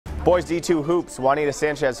Boys D2 hoops, Juanita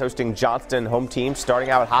Sanchez hosting Johnston, home team.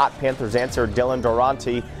 Starting out hot, Panthers answer Dylan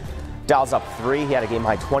Durante dials up 3. He had a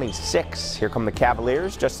game-high 26. Here come the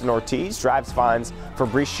Cavaliers. Justin Ortiz drives, finds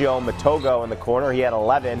Fabricio Matogo in the corner. He had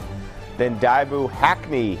 11. Then Daibu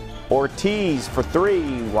Hackney Ortiz for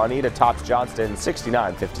 3. Juanita tops Johnston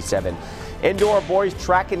 69-57. Indoor boys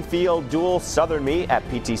track and field dual Southern meet at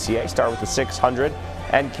PTCA. Start with the 600.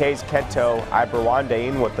 NK's Kento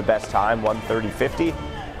Iberwandain with the best time, 1:30.50.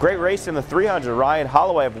 Great race in the 300. Ryan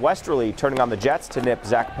Holloway of Westerly turning on the Jets to nip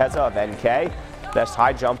Zach Pezza of NK. Best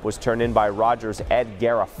high jump was turned in by Rogers' Ed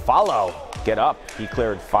Garofalo. Get up. He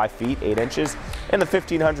cleared 5 feet 8 inches. In the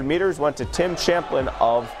 1500 meters went to Tim Champlin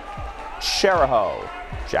of Chariho.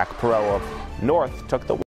 Jack Perot of North took the